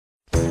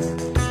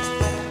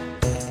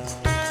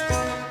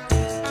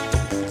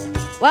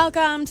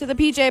Welcome to the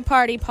PJ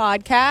Party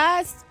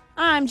Podcast.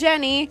 I'm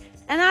Jenny,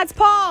 and that's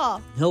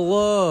Paul.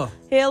 Hello.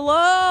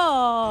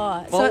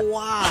 Hello. But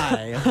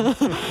why?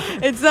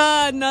 It's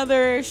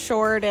another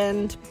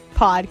shortened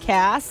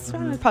podcast.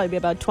 It'll probably be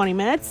about 20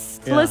 minutes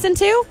to listen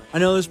to. I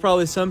know there's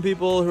probably some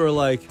people who are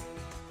like,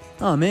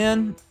 oh,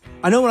 man.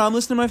 I know when I'm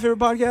listening to my favorite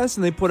podcast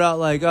and they put out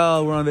like,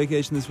 oh, we're on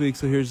vacation this week,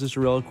 so here's just a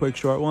real quick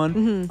short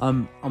one.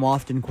 I'm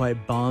often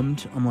quite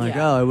bummed. I'm like,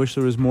 oh, I wish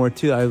there was more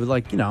to it. I would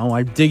like,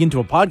 I dig into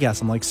a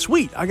podcast. I'm like,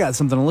 sweet, I got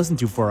something to listen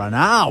to for an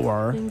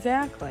hour.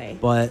 Exactly.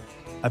 But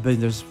I bet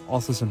there's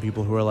also some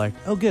people who are like,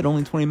 oh, good,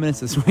 only 20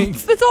 minutes this week.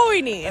 That's all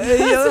we need.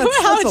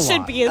 That's how it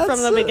should be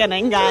from the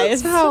beginning,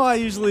 guys. That's how I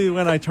usually,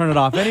 when I turn it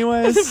off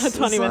anyways. About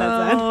 20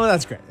 minutes in. Oh,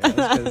 that's great. Yeah,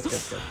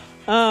 that's good.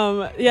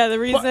 The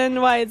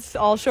reason why it's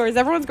all short is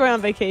everyone's going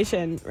on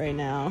vacation right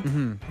now.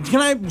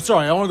 I want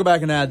to go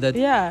back and add that.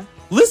 Yeah.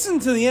 Listen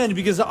to the end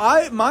because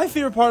my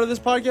favorite part of this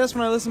podcast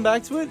when I listen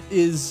back to it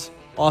is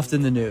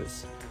often the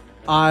news.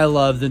 I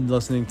love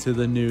listening to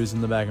the news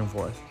and the back and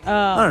forth.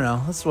 I don't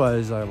know. That's what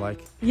I like.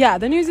 Yeah,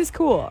 the news is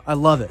cool. I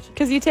love it.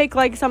 Because you take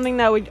like something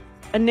that would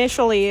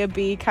initially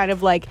be kind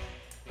of like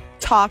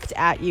talked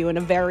at you in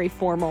a very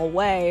formal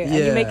way and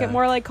you make it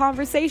more like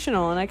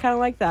conversational, and I kind of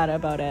like that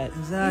about it.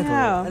 Exactly.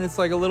 Yeah. And it's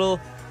like a little,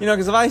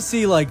 because if I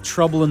see like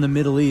trouble in the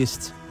Middle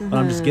East when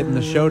I'm just getting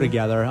the show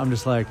together, I'm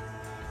just like,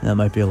 that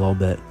might be a little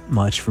bit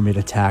much for me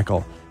to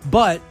tackle.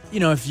 But,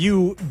 if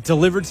you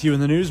delivered to you in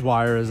the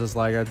newswire as just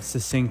like a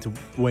succinct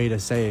way to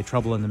say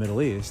trouble in the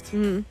Middle East,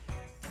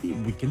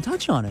 we can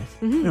touch on it.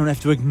 We don't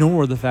have to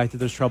ignore the fact that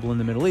there's trouble in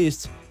the Middle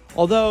East.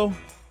 Although,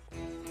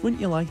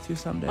 wouldn't you like to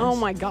some days? Oh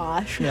my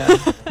gosh. Yeah.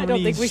 I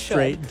don't think we should.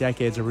 Straight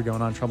decades are we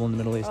going on trouble in the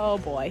Middle East. Oh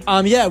boy.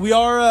 We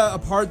are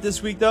apart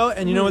this week though,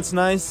 and you know what's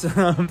nice?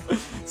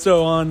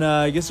 So on,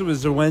 I guess it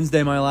was a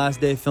Wednesday, my last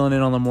day filling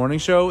in on the morning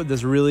show,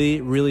 this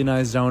really, really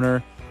nice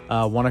zoner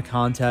won a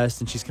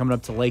contest, and she's coming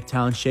up to Lake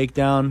Town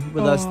Shakedown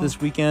with us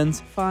this weekend.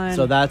 Fun.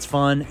 So that's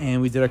fun,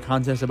 and we did a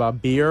contest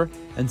about beer,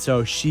 and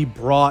so she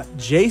brought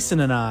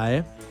Jason and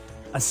I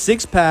a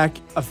 6-pack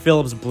of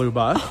Phillips Blue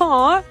Buck.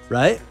 Aww.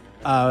 Right?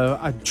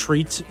 A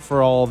treat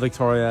for all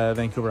Victoria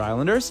Vancouver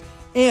Islanders.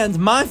 And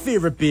my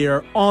favorite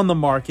beer on the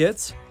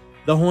market,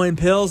 the Hoyne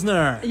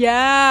Pilsner.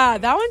 Yeah,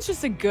 that one's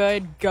just a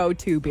good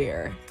go-to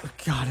beer.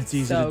 God, it's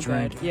easy to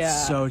drink. Good. Yeah.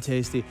 It's so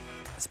tasty,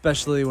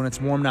 especially when it's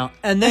warm now.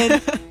 And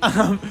then,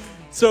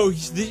 so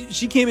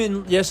she came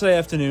in yesterday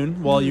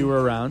afternoon while you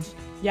were around.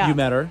 Yeah. You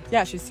met her.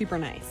 Yeah, she's super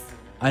nice.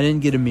 I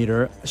didn't get to meet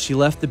her. She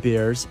left the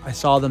beers. I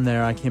saw them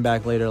there. I came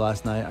back later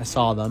last night. I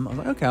saw them. I was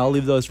like, okay, I'll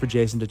leave those for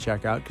Jason to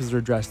check out because they're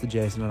addressed to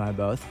Jason and I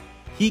both.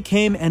 He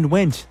came and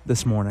went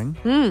this morning,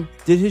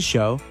 did his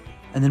show,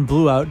 and then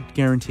blew out,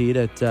 guaranteed,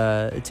 at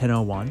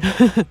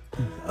 10:01,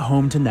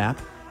 home to nap,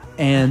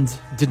 and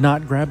did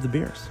not grab the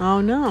beers.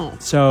 Oh, no.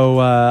 So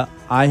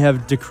I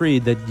have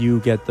decreed that you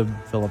get the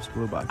Phillips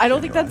Blue Buck. I don't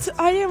think that's...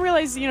 I didn't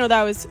realize,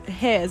 that was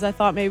his. I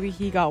thought maybe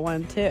he got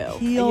one, too.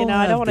 I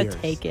don't want to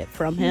take it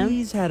from him.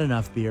 He's had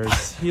enough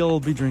beers. He'll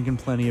be drinking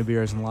plenty of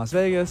beers in Las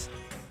Vegas.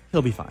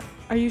 He'll be fine.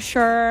 Are you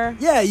sure?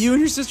 Yeah, you and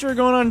your sister are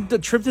going on a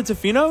trip to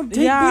Tofino?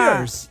 Take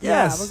beers. Yes.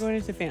 Yeah, we're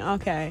going to Tofino.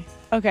 Okay.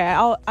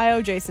 I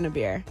owe Jason a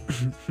beer.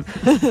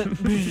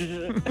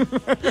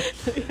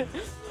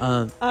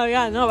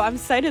 I'm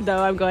excited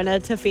though. I'm going to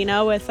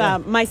Tofino with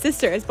my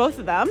sisters, both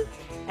of them,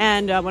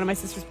 and one of my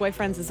sister's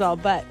boyfriends as well.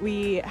 But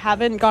we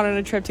haven't gone on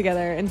a trip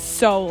together in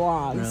so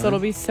long, really? So it'll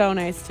be so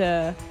nice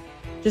to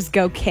just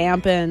go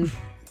camp and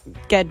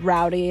get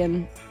rowdy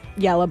and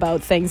yell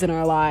about things in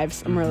our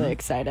lives. I'm really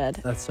excited.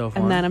 That's so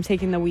fun. And then I'm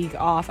taking the week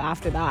off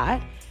after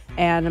that,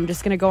 and I'm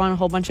just gonna go on a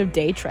whole bunch of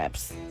day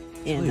trips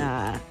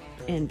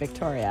in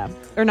Victoria,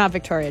 or not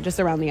Victoria, just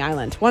around the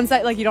island. Ones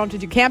that you don't have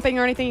to do camping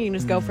or anything. You can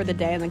just go for the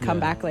day and then come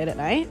back late at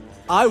night.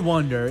 I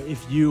wonder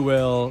if you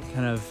will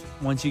kind of,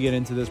 once you get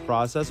into this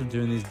process of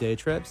doing these day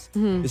trips,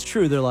 it's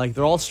true,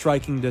 they're all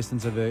striking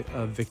distance of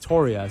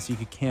Victoria, so you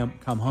could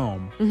come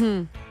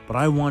home. But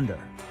I wonder,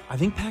 I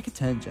think pack a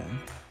tent, Jen.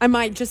 I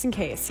might, just in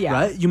case, yeah.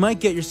 Right? You might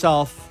get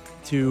yourself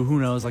to, who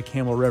knows, like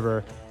Campbell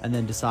River, and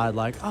then decide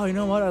oh, you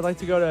know what, I'd like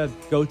to go to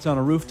Goats on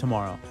a Roof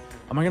tomorrow.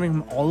 Am I going to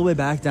come all the way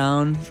back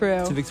down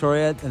to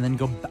Victoria and then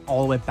go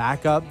all the way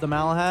back up the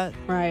Malahat?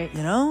 Right.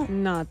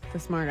 Not the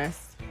smartest.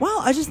 Well,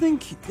 I just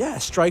think,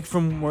 strike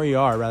from where you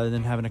are rather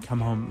than having to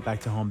come back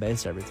to home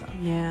base every time.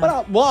 Yeah.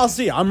 But I'll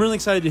see. I'm really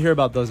excited to hear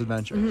about those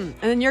adventures. And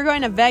then you're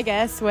going to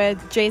Vegas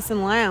with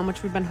Jason Lamb,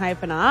 which we've been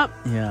hyping up.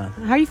 Yeah.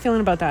 How are you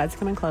feeling about that? It's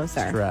coming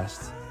closer.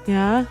 Stressed.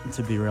 Yeah?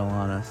 To be real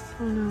honest.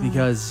 Oh, no.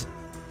 Because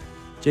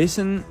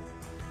Jason,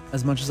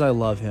 as much as I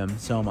love him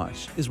so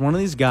much, is one of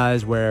these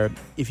guys where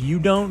if you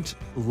don't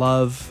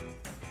love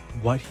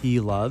what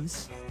he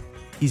loves,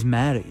 he's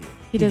mad at you.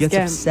 He does gets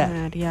get upset.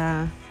 mad,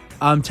 yeah.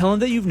 Tell him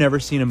that you've never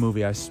seen a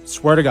movie. I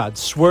swear to God.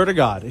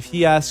 If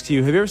he asks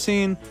you, have you ever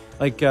seen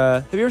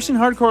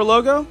Hardcore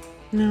Logo?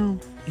 No.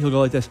 He'll go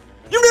like this.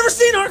 You've never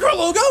seen Hardcore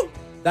Logo?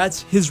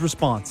 That's his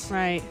response.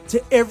 Right.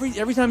 To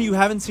every time you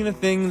haven't seen a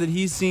thing that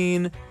he's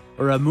seen,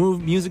 or a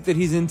music that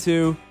he's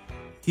into,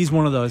 he's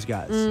one of those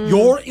guys.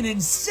 You're an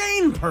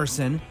insane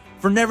person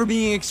for never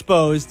being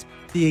exposed to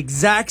the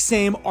exact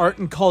same art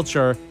and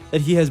culture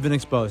that he has been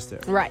exposed to.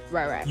 Right.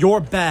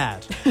 You're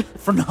bad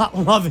for not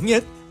loving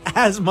it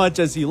as much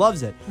as he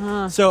loves it.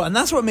 So, and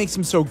that's what makes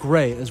him so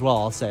great as well,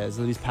 I'll say, is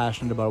that he's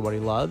passionate about what he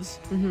loves.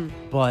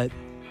 But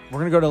we're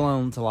going to go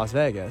to Las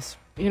Vegas.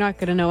 You're not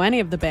going to know any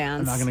of the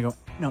bands. I'm not going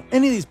to know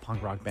any of these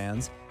punk rock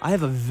bands. I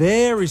have a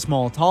very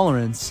small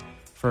tolerance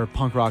for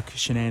punk rock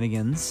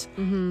shenanigans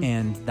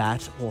and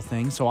that whole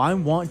thing. So I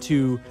want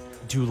to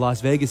do Las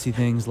Vegas-y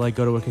things like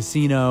go to a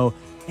casino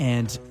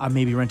and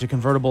maybe rent a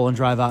convertible and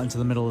drive out into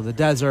the middle of the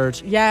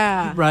desert.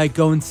 Yeah. Right,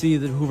 go and see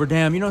the Hoover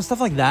Dam. Stuff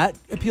like that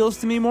appeals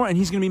to me more. And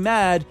he's going to be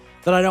mad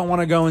that I don't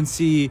want to go and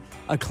see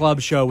a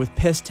club show with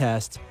Piss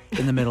Test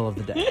in the middle of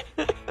the day.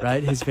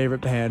 Right? His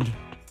favorite band,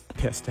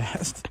 Piss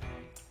Test.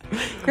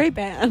 Great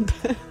band.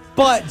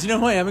 But do you know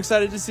who I am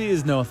excited to see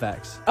is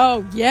NoFX.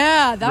 Oh,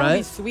 yeah. That would be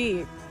Right?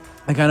 sweet.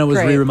 I kind of was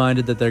Great.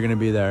 re-reminded that they're going to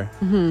be there.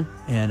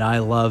 And I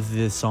love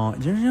this song.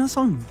 Do you know the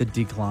song The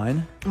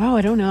Decline? Oh,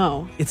 I don't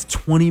know. It's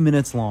 20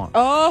 minutes long.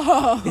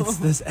 Oh. It's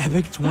this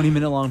epic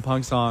 20-minute long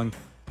punk song.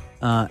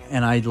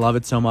 And I love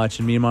it so much.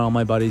 And me and all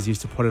my buddies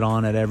used to put it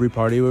on at every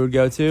party we would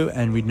go to.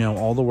 And we'd know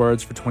all the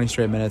words for 20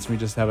 straight minutes. And we'd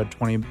just have a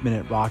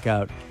 20-minute rock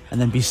out. And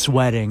then be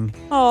sweating.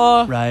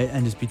 Oh. Right?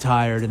 And just be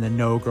tired. And then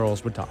no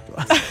girls would talk to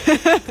us.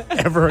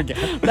 Ever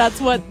again. That's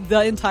what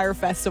the entire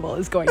festival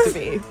is going to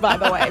be, by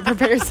the way.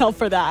 Prepare yourself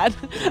for that.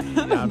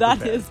 Yeah, That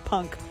prepared. is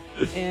punk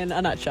in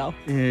a nutshell.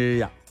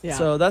 Yeah. Yeah.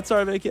 So that's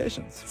our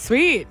vacations.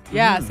 Sweet.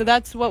 Yeah, so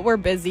that's what we're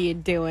busy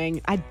doing.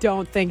 I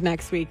don't think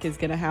next week is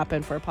going to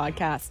happen for a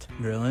podcast.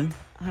 Really?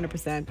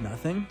 100%.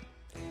 Nothing?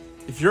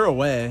 If you're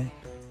away.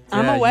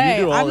 I'm yeah, away.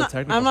 You do all I'm the not,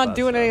 technical I'm not stuff,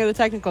 doing so. any of the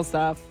technical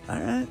stuff. All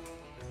right.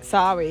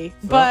 Sorry.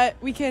 But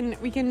we can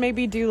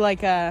maybe do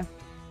like a,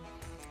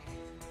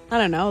 I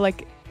don't know,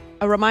 like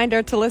a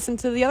reminder to listen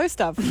to the other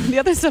stuff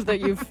that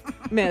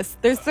you've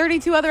missed. There's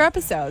 32 other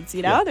episodes,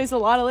 Yeah. There's a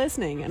lot of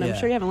listening, and I'm Yeah.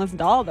 sure you haven't listened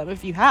to all of them.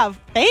 If you have,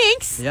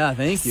 thanks. Yeah,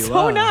 thank you. So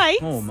Wow. nice.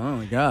 Oh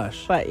my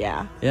gosh. But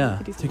yeah. Yeah. we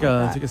could do Take something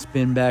like a that.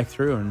 spin back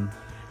through and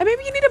And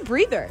maybe you need a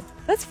breather.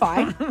 That's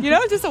fine.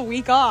 Just a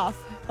week off.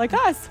 Like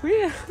us,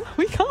 we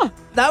off.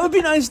 that would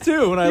be nice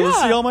too. When I Yeah.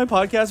 see all my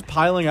podcasts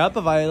piling up,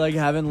 if I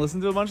haven't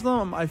listened to a bunch of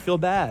them, I feel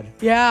bad.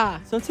 Yeah.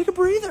 So take a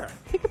breather.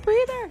 Take a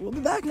breather. We'll be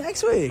back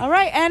next week. All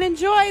right, and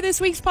enjoy this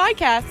week's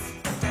podcast.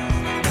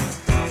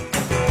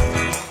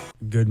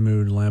 Good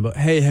mood, Lambo.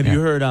 Hey, have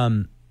you heard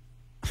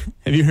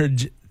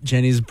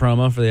Jenny's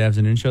promo for the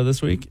afternoon show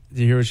this week? Did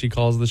you hear what she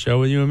calls the show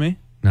with you and me?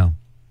 No.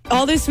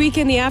 All this week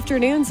in the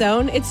afternoon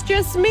zone, it's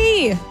just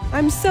me.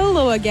 I'm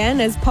solo again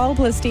as Paul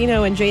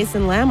Plastino and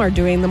Jason Lamb are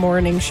doing the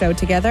morning show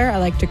together. I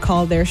like to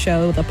call their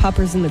show the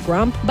Puppers and the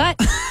Grump, but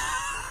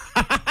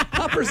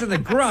Puppers in the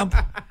Grump.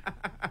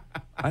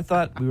 I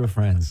thought we were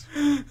friends.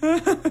 I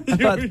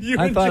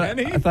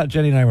thought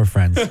Jenny and I were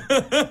friends.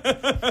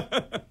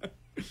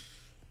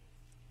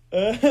 All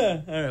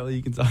right, well,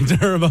 you can talk to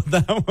her about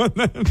that one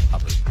then.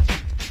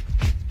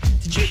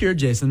 Did you hear,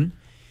 Jason,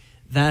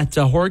 that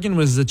Horgan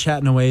was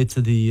chatting away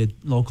to the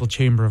local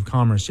Chamber of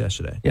Commerce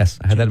yesterday? Yes,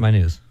 I had that in my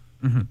news.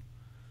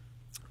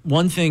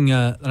 One thing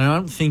that I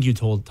don't think you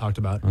talked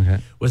about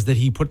was that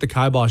he put the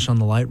kibosh on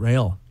the light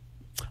rail.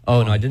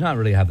 Oh, no, I did not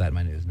really have that in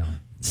my news, no.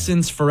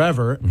 Since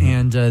forever,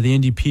 and the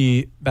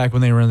NDP, back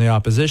when they were in the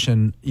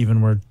opposition,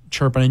 even were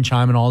chirping and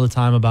chiming all the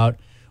time about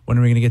when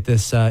are we going to get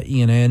this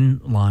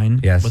E&N line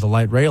with a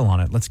light rail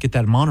on it. Let's get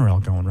that monorail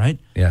going, right?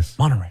 Yes.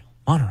 Monorail.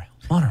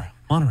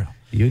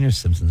 You and your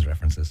Simpsons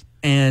references.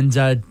 And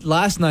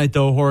last night,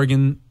 though,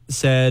 Horgan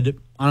said,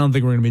 I don't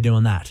think we're going to be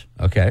doing that.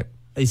 Okay.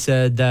 He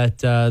said that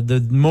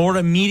the more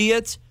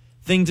immediate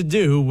thing to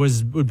do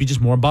would be just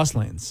more bus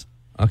lanes.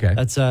 Okay.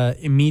 That's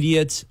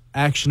immediate,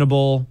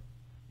 actionable,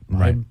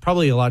 Right.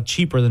 Probably a lot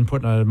cheaper than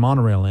putting a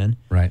monorail in.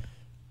 Right.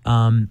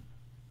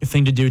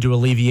 Thing to do to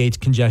alleviate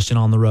congestion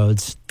on the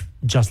roads,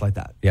 just like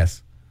that.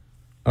 Yes.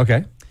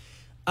 Okay.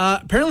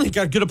 Apparently, it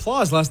got good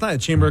applause last night. The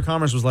Chamber of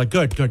Commerce was like,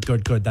 good.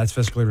 That's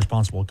fiscally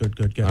responsible. Good.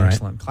 All right.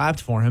 Excellent.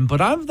 Clapped for him. But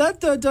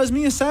that does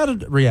me a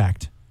sad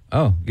react.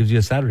 Oh, gives you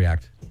a sad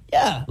react.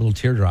 Yeah. A little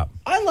teardrop.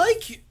 I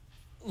like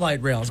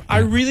light rails. I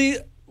really,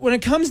 when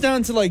it comes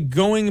down to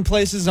going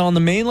places on the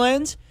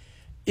mainland,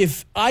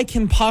 if I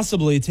can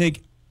possibly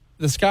take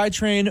the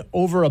SkyTrain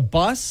over a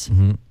bus,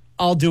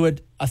 I'll do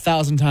it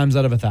 1,000 times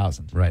out of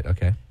 1,000. Right,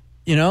 okay.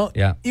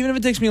 Yeah. Even if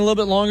it takes me a little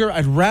bit longer,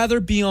 I'd rather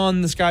be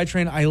on the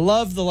SkyTrain. I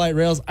love the light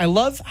rails. I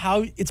love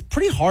how it's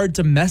pretty hard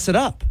to mess it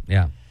up.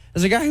 Yeah.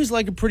 As a guy who's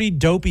like a pretty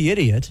dopey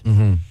idiot,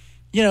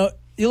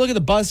 you look at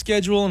the bus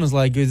schedule and it's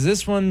like, is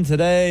this one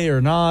today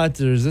or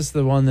not? Or is this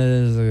the one that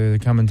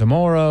is coming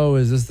tomorrow?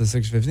 Is this the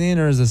 6:15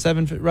 or is the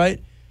 7:15?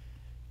 Right?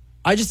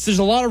 There's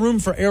a lot of room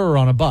for error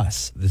on a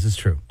bus. This is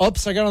true.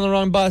 Oops, I got on the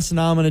wrong bus and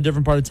now I'm in a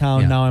different part of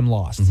town. Yeah. Now I'm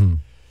lost.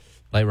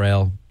 Light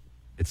rail,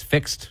 it's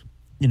fixed.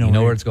 You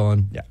know where it's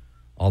going. Yeah.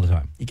 All the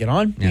time. You get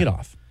on, you get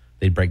off.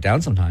 They break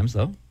down sometimes,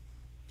 though.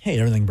 Hey,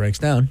 everything breaks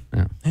down.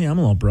 Yeah. Hey, I'm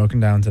a little broken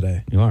down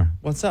today. You are.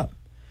 What's up?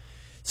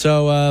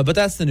 So, but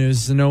that's the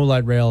news. No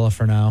light rail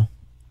for now.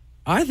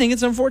 I think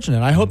it's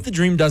unfortunate. I hope the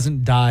dream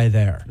doesn't die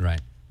there.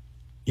 Right.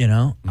 You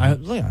know, I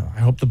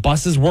hope the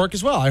buses work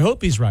as well. I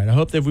hope he's right. I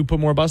hope that if we put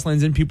more bus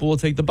lanes in, people will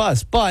take the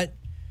bus. But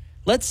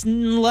let's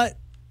not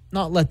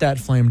let that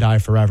flame die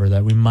forever,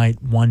 that we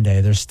might one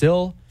day. There's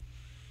still...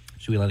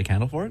 Should we light a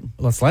candle for it?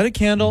 Let's light a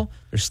candle.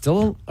 There's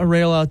still a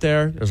rail out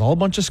there. There's all a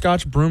bunch of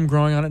Scotch broom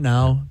growing on it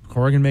now.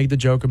 Corrigan made the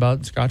joke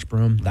about Scotch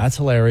broom. That's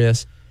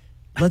hilarious.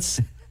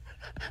 Let's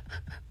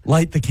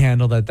light the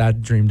candle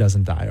that dream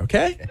doesn't die,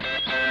 okay?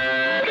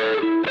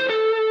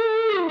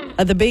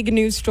 The big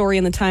news story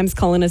in the Times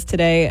columnist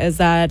today is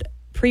that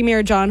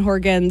Premier John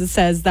Horgan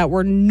says that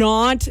we're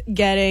not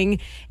getting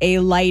a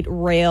light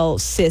rail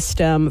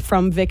system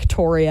from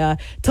Victoria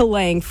to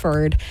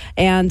Langford.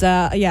 And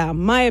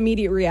my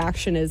immediate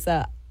reaction is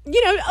a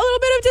little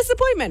bit of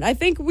disappointment. I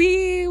think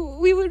we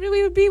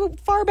would be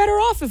far better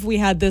off if we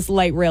had this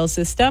light rail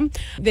system.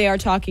 They are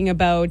talking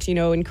about,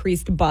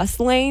 increased bus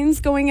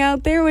lanes going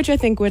out there, which I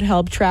think would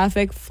help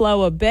traffic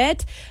flow a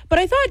bit. But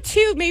I thought,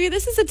 too, maybe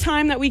this is a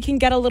time that we can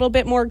get a little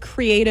bit more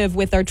creative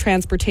with our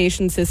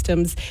transportation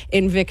systems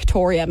in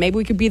Victoria. Maybe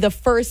we could be the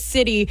first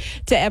city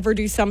to ever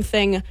do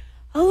something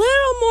a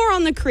little more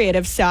on the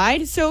creative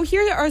side. So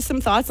here are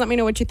some thoughts. Let me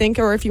know what you think,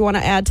 or if you want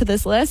to add to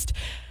this list.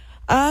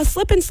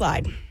 Slip and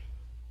slide.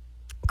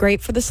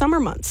 Great for the summer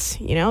months,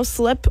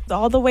 slip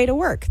all the way to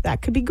work.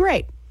 That could be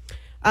great.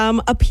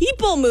 A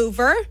people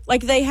mover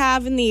like they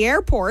have in the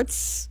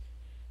airports,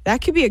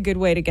 that could be a good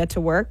way to get to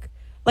work.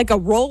 Like a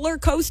roller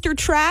coaster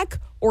track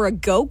or a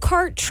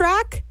go-kart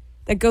track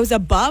that goes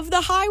above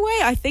the highway.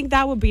 I think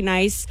that would be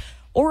nice.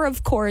 Or,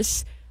 of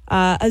course,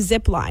 a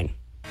zip line.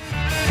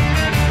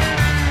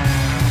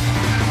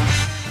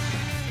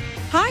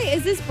 Hi,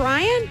 is this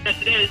Brian?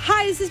 Yes, it is.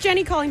 Hi, this is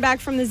Jenny calling back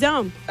from the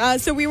Zone.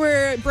 So we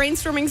were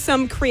brainstorming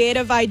some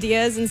creative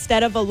ideas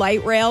instead of a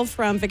light rail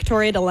from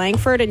Victoria to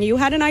Langford, and you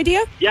had an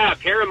idea? Yeah,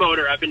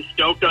 paramotor. I've been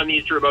stoked on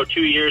these for about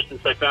 2 years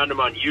since I found them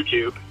on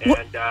YouTube.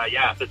 And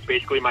that's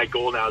basically my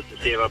goal now, is to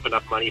save up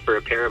enough money for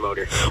a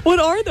paramotor. What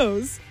are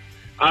those?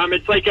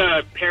 It's like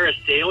a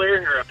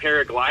parasailer or a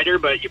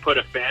paraglider, but you put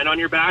a fan on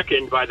your back,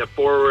 and by the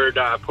forward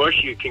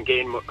push, you can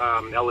gain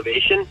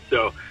elevation.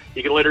 So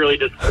you can literally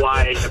just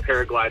fly a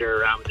paraglider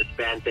around with this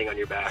fan thing on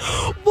your back.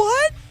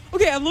 What?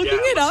 Okay, I'm looking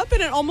it up,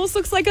 and it almost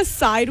looks like a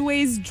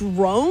sideways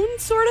drone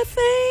sort of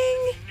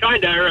thing.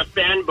 Kinda, or a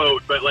fan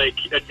boat, but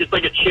it's just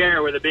like a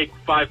chair with a big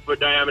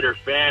 5-foot diameter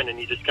fan, and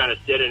you just kind of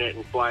sit in it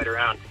and fly it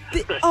around.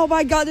 Oh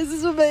my God, this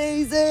is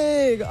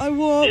amazing! I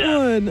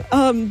want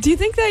one. Do you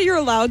think that you're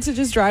allowed to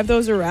just drive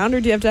those around, or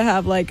do you have to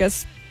have like a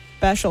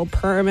special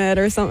permit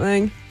or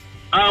something?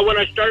 When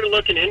I started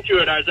looking into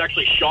it, I was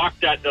actually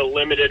shocked at the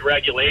limited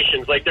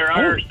regulations. Like, there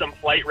are some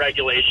flight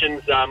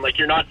regulations. Like,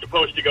 you're not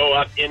supposed to go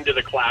up into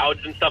the clouds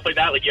and stuff like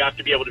that. Like, you have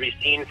to be able to be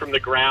seen from the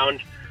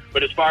ground.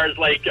 But as far as,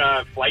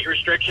 flight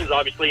restrictions,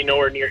 obviously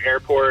nowhere near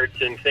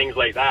airports and things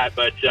like that.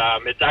 But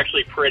it's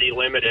actually pretty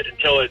limited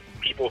until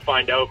people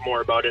find out more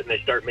about it and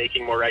they start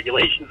making more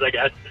regulations, I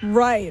guess.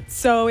 Right.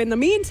 So in the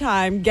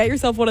meantime, get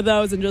yourself one of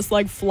those and just,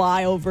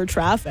 fly over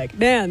traffic.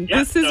 Man,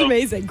 this is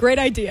amazing. Great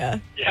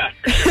idea. Yeah.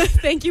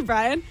 Thank you,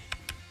 Brian.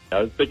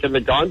 I was thinking the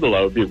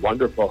gondola would be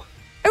wonderful.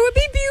 It would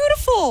be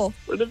beautiful.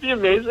 Wouldn't it be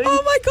amazing?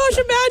 Oh my gosh,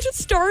 imagine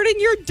starting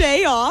your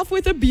day off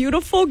with a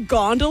beautiful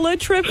gondola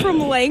trip from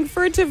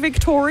Langford to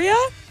Victoria.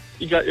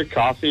 You got your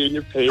coffee and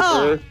your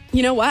paper.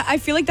 You know what? I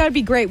feel like that would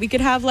be great. We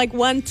could have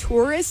one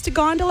tourist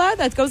gondola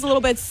that goes a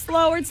little bit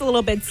slower, it's a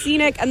little bit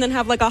scenic, and then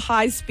have a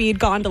high-speed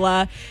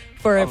gondola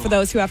for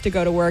those who have to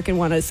go to work and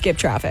want to skip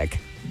traffic.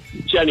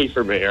 Jenny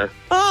for mayor.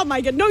 Oh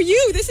my God. No,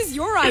 you. This is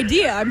your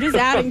idea. I'm just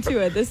adding to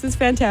it. This is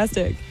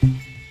fantastic.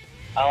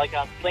 Like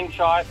a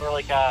slingshot or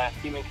a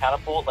human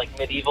catapult,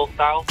 medieval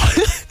style.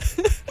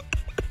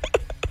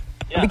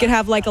 We could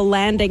have a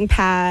landing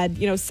pad,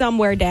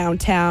 somewhere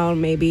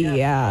downtown,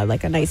 maybe a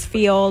nice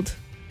field.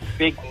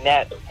 Big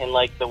net in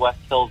the West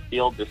Hills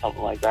field or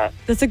something like that.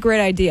 That's a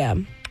great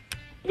idea.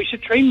 We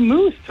should train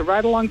moose to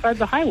ride alongside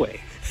the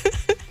highway.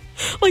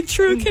 Like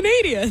true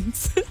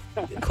Canadians.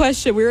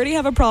 Question, we already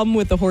have a problem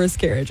with the horse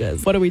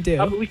carriages. What do we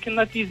do? We can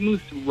let these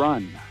moose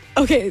run.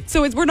 Okay,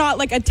 so we're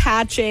not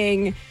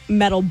attaching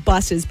metal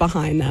buses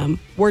behind them.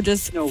 We're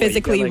just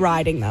physically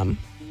riding them.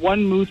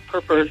 One moose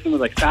per person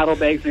with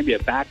saddlebags, maybe a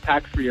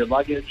backpack for your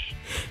luggage.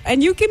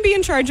 And you can be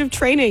in charge of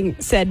training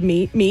said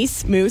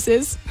mooses.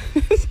 Mooses?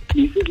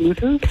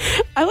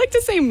 I like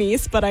to say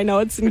meese, but I know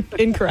it's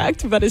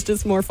incorrect, but it's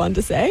just more fun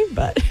to say.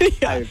 But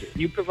yeah.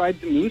 You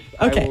provide the moose,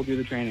 okay. I will do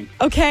the training.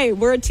 Okay,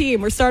 we're a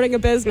team. We're starting a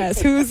business.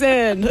 Who's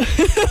in?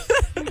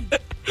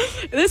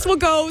 This will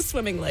go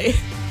swimmingly.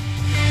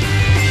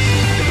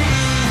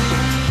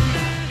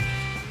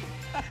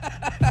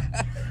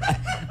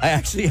 I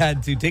actually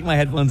had to take my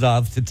headphones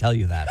off to tell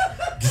you that.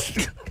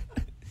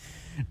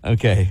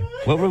 Okay.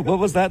 What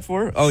was that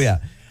for? Oh, yeah.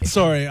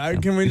 Sorry,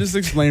 can we just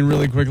explain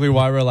really quickly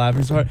why we're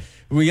laughing so hard?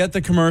 We get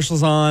the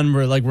commercials on.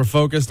 We're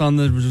focused on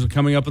the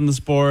coming up in the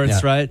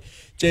sports, right?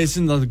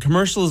 Jason, the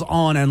commercial is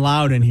on and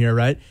loud in here,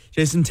 right?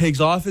 Jason takes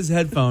off his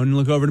headphone and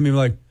look over to me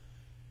like,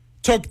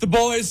 Took the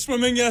boys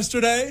swimming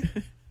yesterday.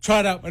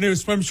 Tried out my new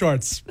swim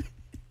shorts.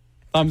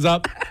 Thumbs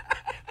up.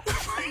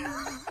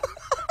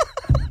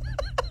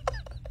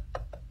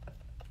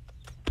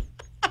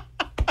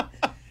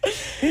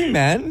 Hey,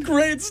 man.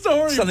 Great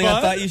story, Something bud.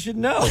 I thought you should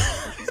know.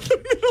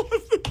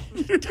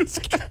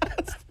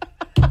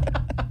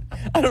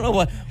 I don't know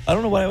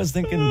what I was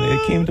thinking.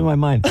 It came to my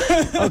mind.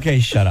 Okay,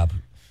 shut up.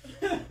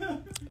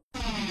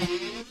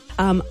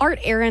 Art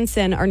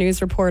Aronson, our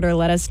news reporter,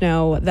 let us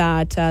know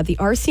that the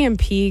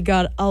RCMP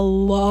got a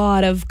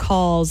lot of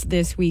calls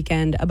this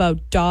weekend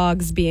about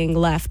dogs being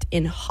left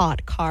in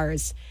hot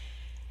cars.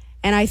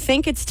 And I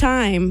think it's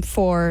time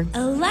for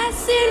a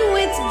lesson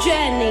with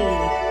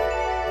Jenny.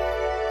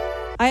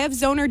 I have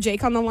Zoner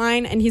Jake on the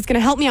line, and he's going to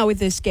help me out with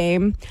this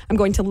game. I'm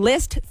going to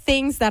list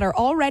things that are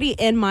already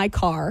in my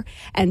car,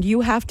 and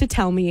you have to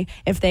tell me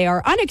if they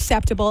are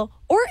unacceptable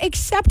or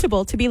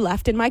acceptable to be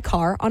left in my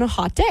car on a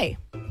hot day.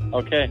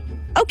 Okay.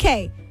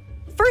 Okay,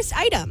 first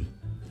item.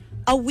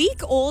 A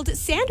week-old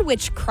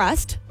sandwich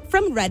crust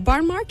from Red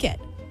Barn Market.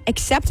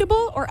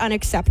 Acceptable or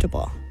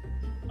unacceptable?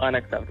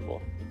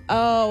 Unacceptable.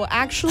 Oh,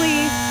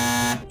 actually,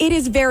 it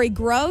is very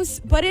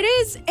gross, but it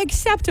is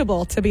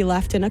acceptable to be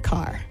left in a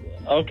car.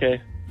 Okay.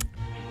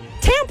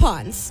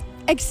 Tampons,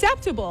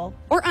 acceptable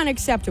or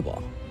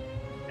unacceptable?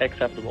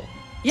 Acceptable.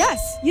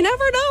 Yes, you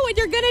never know when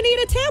you're going to need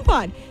a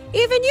tampon.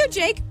 Even you,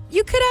 Jake,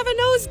 you could have a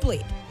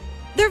nosebleed.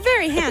 They're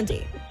very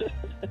handy.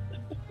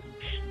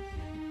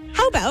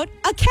 How about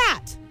a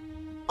cat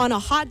on a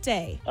hot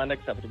day?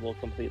 Unacceptable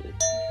completely.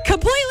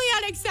 Completely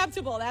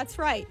unacceptable, that's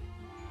right.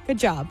 Good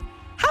job.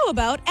 How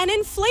about an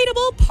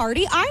inflatable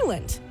party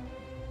island?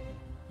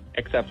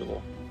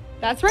 Acceptable.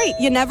 That's right.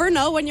 You never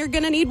know when you're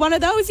going to need one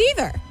of those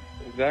either.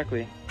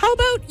 Exactly. How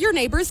about your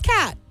neighbor's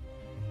cat?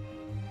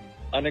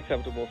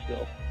 Unacceptable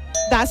still.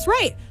 That's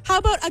right. How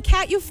about a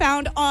cat you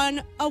found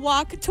on a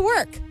walk to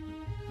work?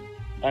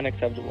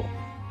 Unacceptable.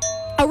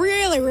 A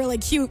really, really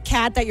cute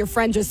cat that your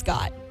friend just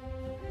got.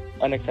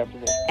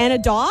 Unacceptable. And a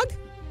dog?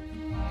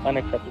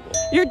 Unacceptable.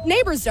 Your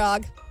neighbor's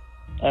dog.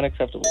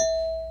 Unacceptable.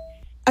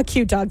 A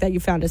cute dog that you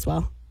found as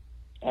well.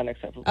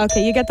 Unacceptable.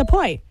 Okay, you get the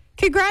point.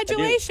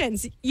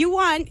 Congratulations. You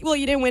won. Well,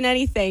 you didn't win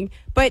anything,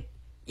 but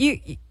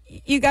you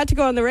got to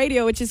go on the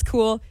radio, which is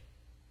cool.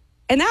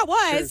 And that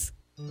was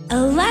a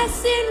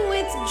lesson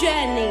with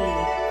Jenny.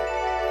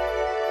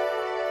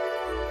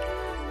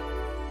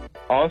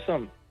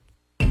 Awesome.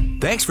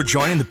 Thanks for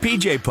joining the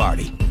PJ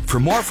Party. For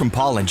more from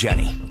Paul and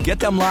Jenny, get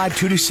them live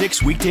 2 to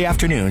 6 weekday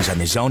afternoons on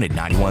The Zone at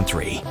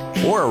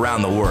 91.3 or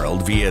around the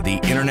world via the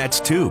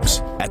internet's tubes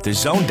at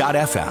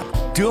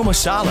thezone.fm. Do them a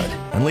solid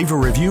and leave a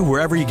review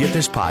wherever you get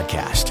this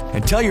podcast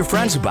and tell your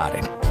friends about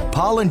it.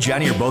 Paul and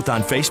Jenny are both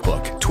on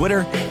Facebook, Twitter,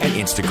 and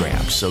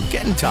Instagram, so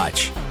get in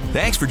touch.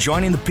 Thanks for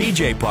joining the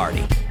PJ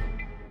Party.